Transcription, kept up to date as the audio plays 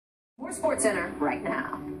More Sports Center right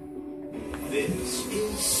now. This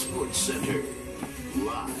is Sports Center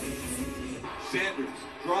live. Sanders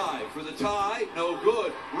drive for the tie, no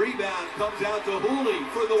good. Rebound comes out to Hooley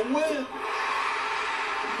for the win.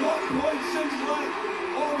 1.6 left.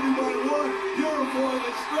 Albany by one. Purifying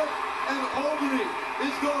a strip, and Albany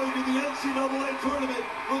is going to the NCAA tournament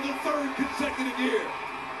for the third consecutive year.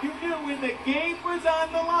 You knew when the game was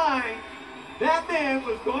on the line, that man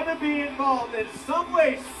was going to be involved in some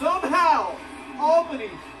way, somehow.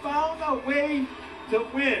 Albany found a way to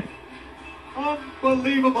win.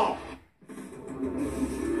 Unbelievable.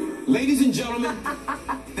 Ladies and gentlemen,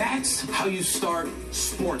 that's how you start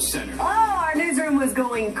Sports Center. Oh, our newsroom was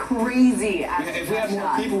going crazy after If we had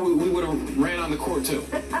more people, we would have ran on the court too.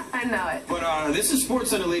 I know it. But this is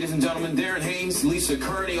Sports Center, ladies and gentlemen. Darren Haynes, Lisa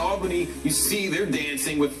Kearney, Albany. You see, they're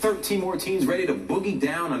dancing with 13 more teams ready to boogie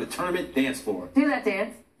down on the tournament dance floor. Do that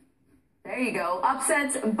dance. There you go.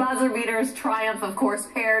 Upsets, buzzer beaters, triumph, of course,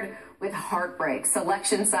 paired with heartbreak.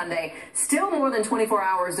 Selection Sunday, still more than 24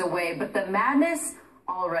 hours away, but the madness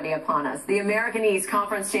already upon us. The American East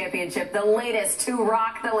Conference Championship, the latest to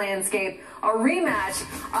rock the landscape, a rematch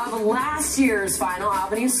of last year's final.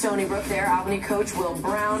 Albany Stony Brook there. Albany coach Will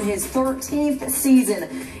Brown, his 13th season.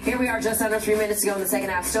 Here we are just under 3 minutes to go in the second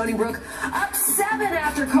half. Stony Brook up 7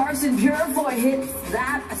 after Carson Purifoy hit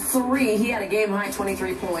that 3. He had a game-high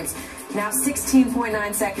 23 points. Now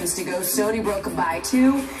 16.9 seconds to go. Stony Brook by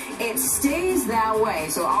 2. It stays that way.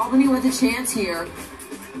 So Albany with a chance here.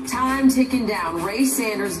 Time ticking down. Ray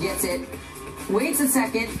Sanders gets it, waits a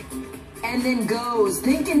second, and then goes.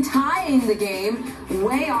 Thinking tying the game.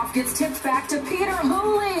 Way off. Gets tipped back to Peter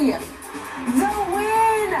Hooley. The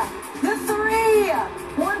win! The 3!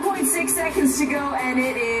 1.6 seconds to go, and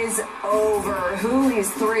it is over. Hooley's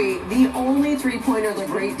 3, the only three-pointer the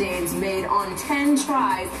Great Danes made on 10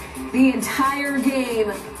 tries the entire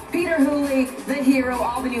game. Peter Hooley, the hero.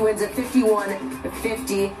 Albany wins at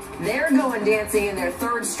 51-50. They're going dancing in their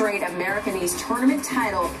 3rd straight American East tournament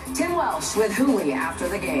title. Tim Welsh with Hooley after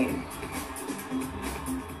the game.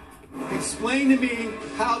 Explain to me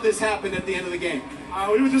how this happened at the end of the game.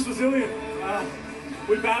 We were just resilient.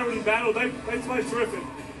 We battled and battled. They played terrific.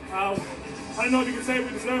 I don't know if you can say we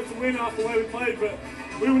deserved to win after the way we played, but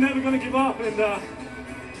we were never going to give up. And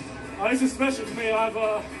this is special for me.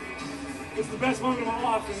 It's the best moment of my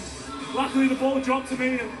life. And luckily, the ball dropped to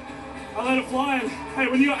me, and I let it fly. And hey,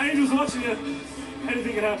 when you got angels watching you,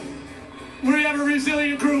 anything can happen. We have a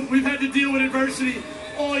resilient group. We've had to deal with adversity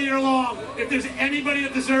all year long. If there's anybody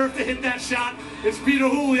that deserved to hit that shot, it's Peter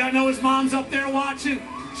Hooley. I know his mom's up there watching.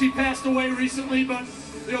 She passed away recently, but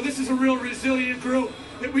you know, this is a real resilient group.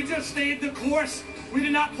 If we just stayed the course, we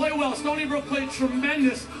did not play well. Stony Brook played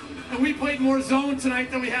tremendous, and we played more zone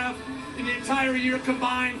tonight than we have in the entire year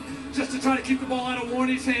combined, just to try to keep the ball out of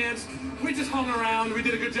Warney's hands. We just hung around. We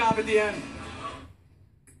did a good job at the end.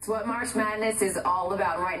 It's what March Madness is all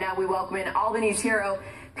about. Right now, we welcome in Albany's hero,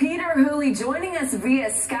 Peter Hooley, joining us via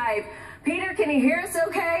Skype. Peter, can you hear us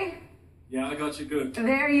okay? Yeah, I got you good.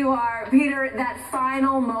 There you are. Peter, that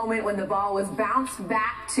final moment when the ball was bounced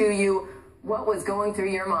back to you, what was going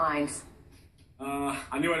through your mind?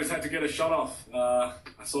 I knew I just had to get a shot off.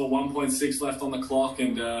 I saw 1.6 left on the clock,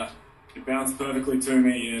 and it bounced perfectly to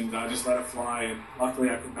me, and I just let it fly, and luckily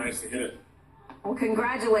I could manage to hit it. Well,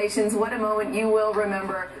 congratulations. What a moment you will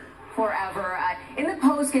remember forever. In the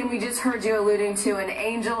postgame, we just heard you alluding to an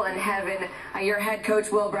angel in heaven. Your head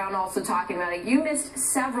coach, Will Brown, also talking about it. You missed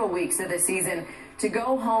several weeks of the season to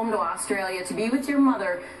go home to Australia to be with your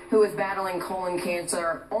mother, who was battling colon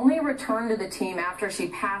cancer, only returned to the team after she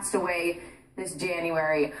passed away this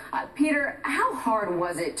January. Peter, how hard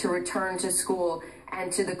was it to return to school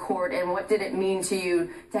and to the court, and what did it mean to you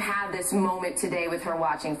to have this moment today with her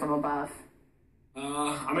watching from above?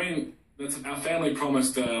 I mean, our family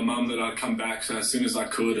promised Mum that I'd come back as soon as I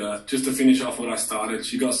could, just to finish off what I started.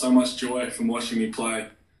 She got so much joy from watching me play,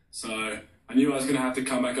 so I knew I was going to have to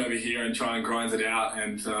come back over here and try and grind it out.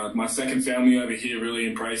 And my second family over here really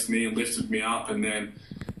embraced me and lifted me up. And then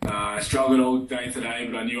I struggled all day today,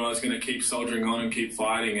 but I knew I was going to keep soldiering on and keep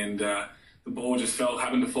fighting. And the ball just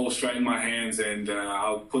happened to fall straight in my hands, and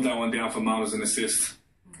I'll put that one down for Mum as an assist.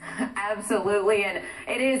 Absolutely, and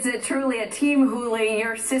it is truly a team Hooley.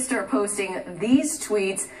 Your sister posting these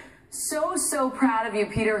tweets. So proud of you,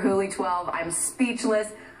 Peter Hooley 12. I'm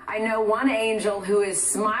speechless. I know one angel who is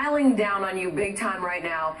smiling down on you big time right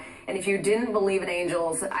now. And if you didn't believe in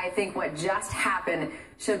angels, I think what just happened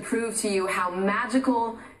should prove to you how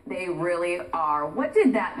magical they really are. What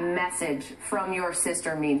did that message from your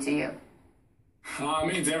sister mean to you?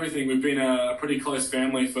 It means everything. We've been a pretty close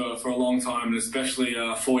family for a long time, and especially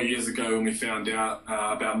 4 years ago when we found out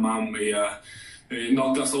about Mum, it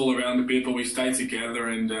knocked us all around a bit, but we stayed together.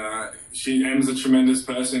 And Em's a tremendous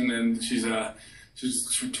person, and she's a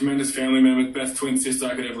tremendous family member, best twin sister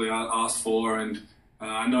I could ever ask for. And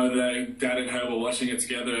I know that Dad and her were watching it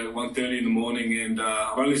together at 1:30 in the morning, and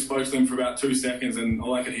I've only spoke to them for about 2 seconds, and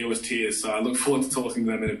all I could hear was tears. So I look forward to talking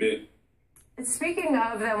to them in a bit. Speaking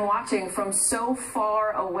of them watching from so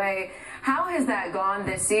far away, how has that gone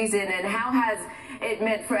this season, and how has it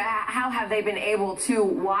meant for, how have they been able to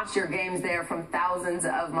watch your games there from thousands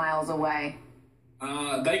of miles away?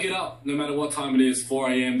 They get up no matter what time it is,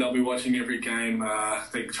 4 a.m. They'll be watching every game.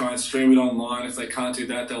 They try and stream it online. If they can't do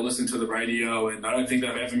that, they'll listen to the radio. And I don't think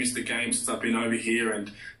they've ever missed a game since I've been over here.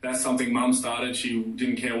 And that's something Mum started. She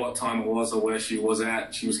didn't care what time it was or where she was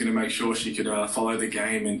at. She was going to make sure she could follow the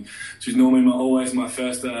game. And she's normally always my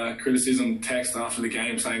first criticism text after the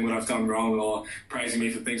game, saying what I've done wrong or praising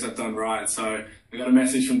me for things I've done right. So I got a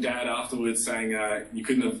message from Dad afterwards saying you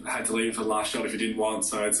couldn't have had to leave for the last shot if you didn't want.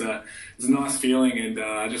 So it's a nice feeling, and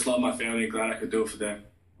I just love my family and glad I could do it for them.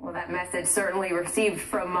 Well, that message certainly received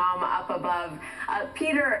from Mom up above.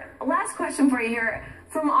 Peter, last question for you here.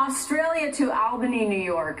 From Australia to Albany, New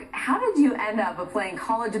York, how did you end up playing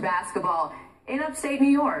college basketball in upstate New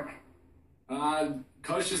York?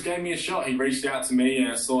 Coach just gave me a shot. He reached out to me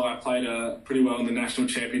and saw I played pretty well in the national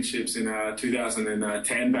championships in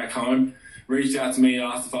 2010 back home. Reached out to me,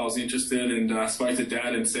 asked if I was interested, and spoke to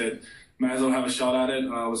Dad and said, may as well have a shot at it.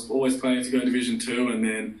 I was always planning to go Division II, and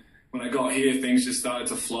then when I got here, things just started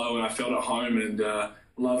to flow, and I felt at home, and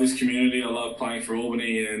love this community. I love playing for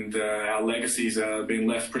Albany, and our legacy's been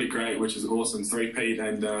left pretty great, which is awesome. Three-peat,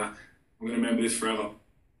 and I'm going to remember this forever.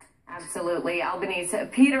 Absolutely. Albany's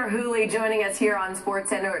Peter Hooley joining us here on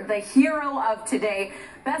SportsCenter, the hero of today.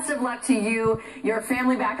 Best of luck to you, your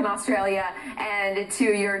family back in Australia, and to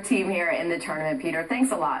your team here in the tournament, Peter.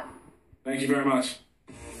 Thanks a lot. Thank you very much.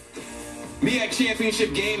 MEAC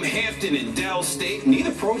championship game, Hampton and Dell State.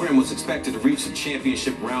 Neither program was expected to reach the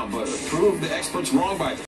championship round, but proved the experts wrong by